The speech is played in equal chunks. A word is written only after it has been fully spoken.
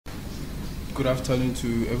Good afternoon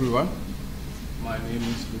to everyone. My name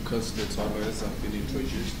is Lucas Letsoalo, as I've been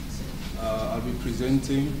introduced. I'll be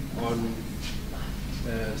presenting on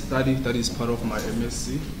a study that is part of my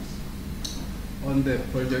MSc on the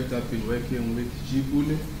project I've been working with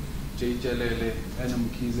Jibule, J.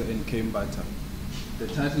 Mkiza, and Kembata. The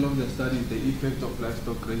title of the study is The Effect of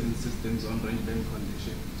Livestock Grazing Systems on Rangeland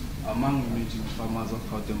Condition among emerging farmers of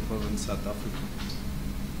Gauteng Province, South Africa.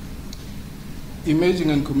 Emerging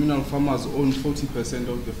and communal farmers own 40%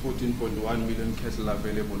 of the 14.1 million cattle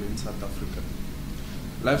available in South Africa.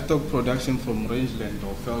 Livestock production from rangeland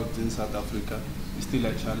or veld in South Africa is still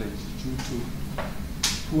a challenge due to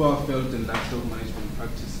poor veld and livestock management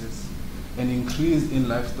practices, an increase in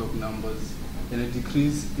livestock numbers, and a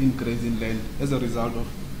decrease in grazing land as a result of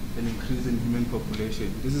an increase in human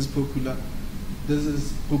population. This is popular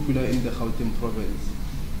in the Gauteng province.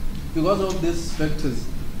 Because of these factors,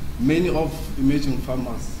 many of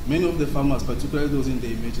the farmers, particularly those in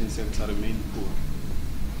the emerging sector, remain poor.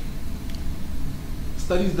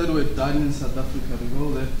 Studies that were done in South Africa reveal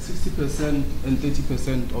that 60% and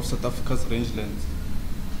 30% of South Africa's rangelands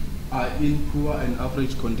are in poor and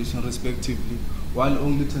average condition respectively, while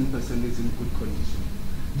only 10% is in good condition.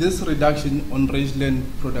 This reduction on rangeland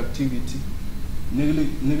productivity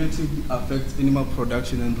negatively affects animal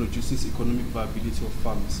production and reduces economic viability of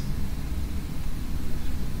farms.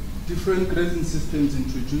 Different grazing systems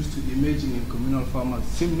introduced to emerging and communal farmers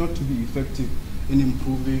seem not to be effective in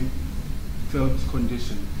improving veld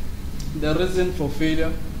condition. The reason for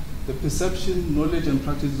failure: the perception, knowledge, and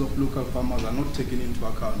practices of local farmers are not taken into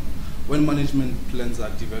account when management plans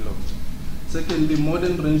are developed. Secondly,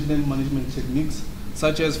 modern rangeland management techniques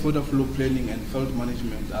such as fodder flow planning and veld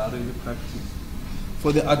management are really practiced.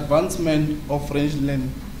 For the advancement of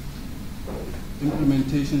rangeland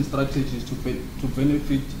implementation strategies to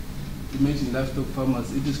benefit emerging livestock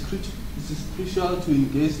farmers, it is crucial to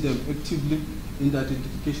engage them actively in the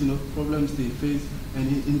identification of problems they face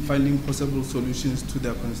and in finding possible solutions to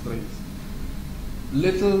their constraints.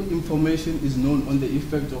 Little information is known on the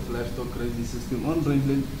effect of livestock grazing system on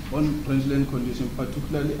rangeland conditions,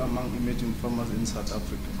 particularly among emerging farmers in South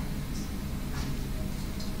Africa.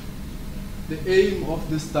 The aim of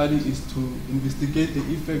this study is to investigate the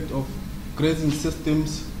effect of grazing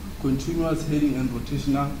systems, continuous herding and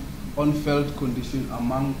rotational on veld condition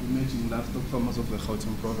among emerging livestock farmers of the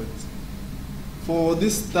Gauteng province. For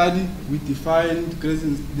this study, we defined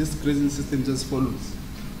these grazing systems as follows.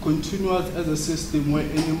 Continuous as a system where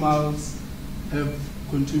animals have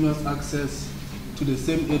continuous access to the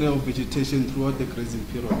same area of vegetation throughout the grazing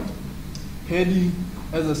period. Herding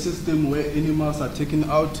as a system where animals are taken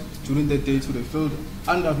out during the day to the field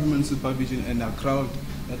under human supervision and are crowded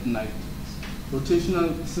at night.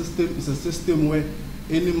 Rotational system is a system where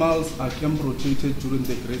animals are camp rotated during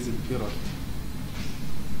the grazing period.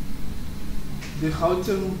 The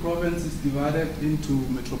Gauteng province is divided into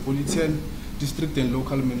metropolitan, district, and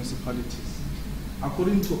local municipalities.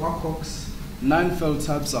 According to ACOX, 9 veld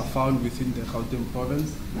types are found within the Gauteng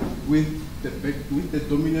province, with the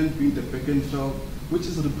dominant being the Becken veld, which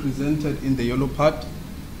is represented in the yellow part,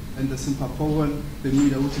 and the Simpopowan, the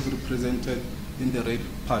middle, which is represented in the red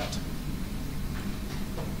part.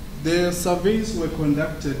 The surveys were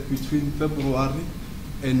conducted between February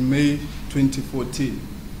and May 2014,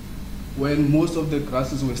 when most of the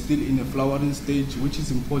grasses were still in a flowering stage, which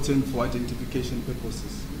is important for identification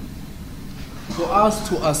purposes. For us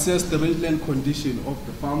to assess the rangeland condition of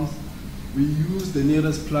the farms, we use the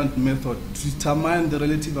nearest plant method to determine the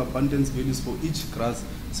relative abundance values for each grass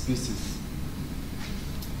species.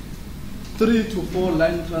 3 to 4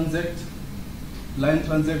 line transect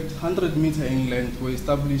 100 meter in length were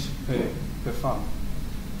established per farm.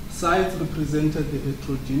 Sites represented the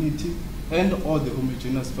heterogeneity and or the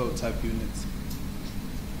homogeneous veld type units.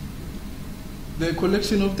 The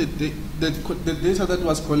collection of the data that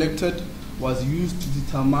was collected was used to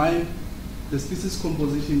determine the species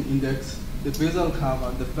composition index, the basal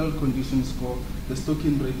cover, the veld condition score, the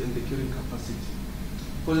stocking rate, and the carrying capacity.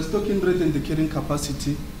 For the stocking rate and the carrying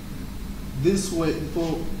capacity,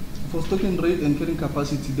 for stocking rate and carrying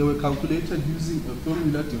capacity, they were calculated using a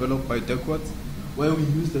formula developed by Duckworth, where we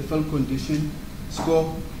use the veld condition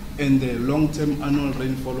score and the long-term annual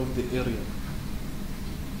rainfall of the area.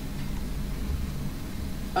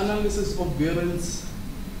 Analysis of variance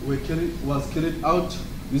was carried out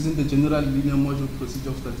using the general linear module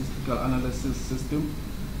procedure of statistical analysis system.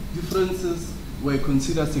 Differences were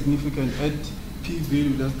considered significant at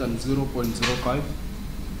p-value less than 0.05.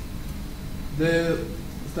 The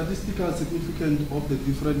statistical significance of the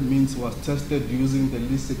different means was tested using the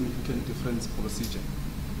least significant difference procedure.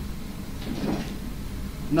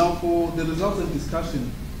 Now for the results and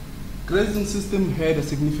discussion, grazing system had a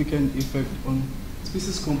significant effect on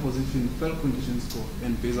species composition, fell condition score,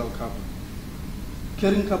 and basal cover.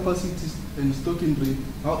 Carrying capacities and stocking rate,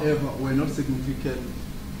 however, were not significant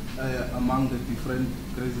among the different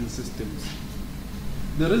grazing systems.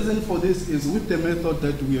 The reason for this is with the method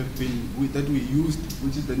that we used,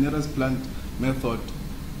 which is the nearest plant method.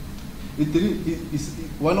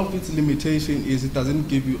 One of its limitations is it doesn't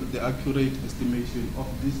give you the accurate estimation of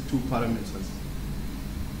these two parameters.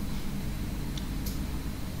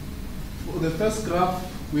 For the first graph,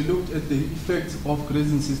 we looked at the effects of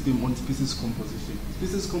grazing system on species composition.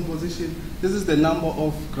 Species composition, this is the number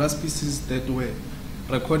of grass species that were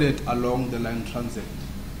recorded along the line transect.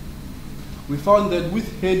 We found that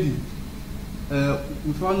with heading,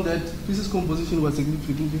 species composition was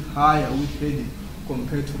significantly higher with heading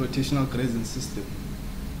compared to rotational grazing system.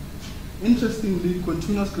 Interestingly,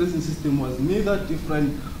 continuous grazing system was neither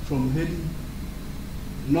different from heading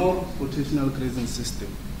nor rotational grazing system.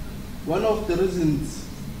 One of the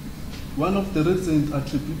reasons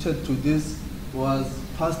attributed to this was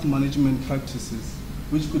past management practices,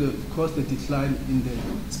 which could have caused a decline in the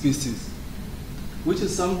species, which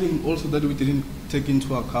is something also that we didn't take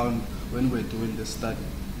into account when we were doing the study.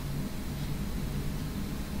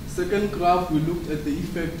 Second graph, we looked at the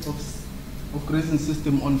effect of grazing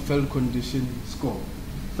system on fell condition score.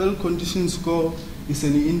 Fell condition score is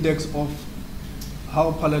an index of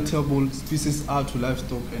how palatable species are to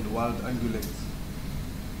livestock and wild ungulates.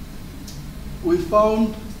 We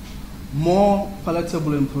found more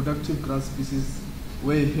palatable and productive grass species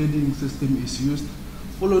where a heading system is used,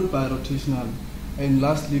 followed by rotational, and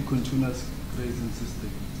lastly continuous grazing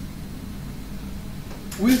system.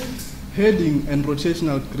 With heading and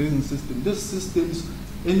rotational grazing system, these systems,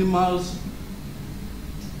 animals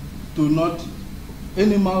do not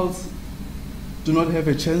have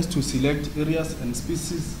a chance to select areas and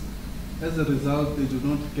species. As a result, they do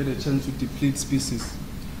not get a chance to deplete species.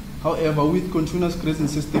 However, with continuous grazing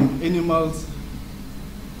system, animals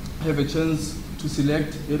have a chance to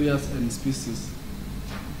select areas and species.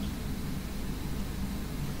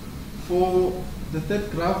 For the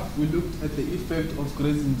third graph, we looked at the effect of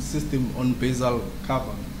grazing system on basal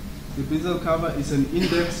cover. The basal cover is an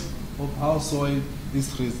index of how soil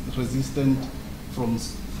is resistant from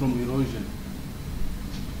erosion.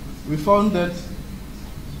 We found that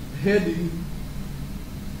heading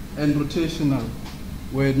and rotational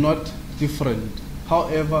were not different.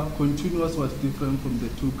 However, continuous was different from the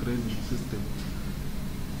two grazing systems.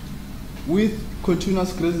 With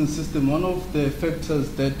continuous grazing system, one of the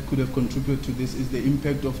factors that could have contributed to this is the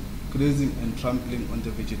impact of grazing and trampling on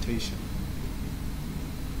the vegetation.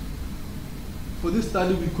 For this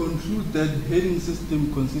study, we conclude that heading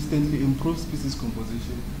system consistently improves species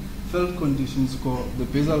composition, fell condition score, the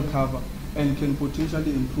basal cover, and can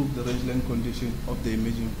potentially improve the rangeland condition of the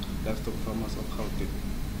emerging livestock farmers of Gauteng.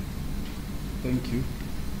 Thank you.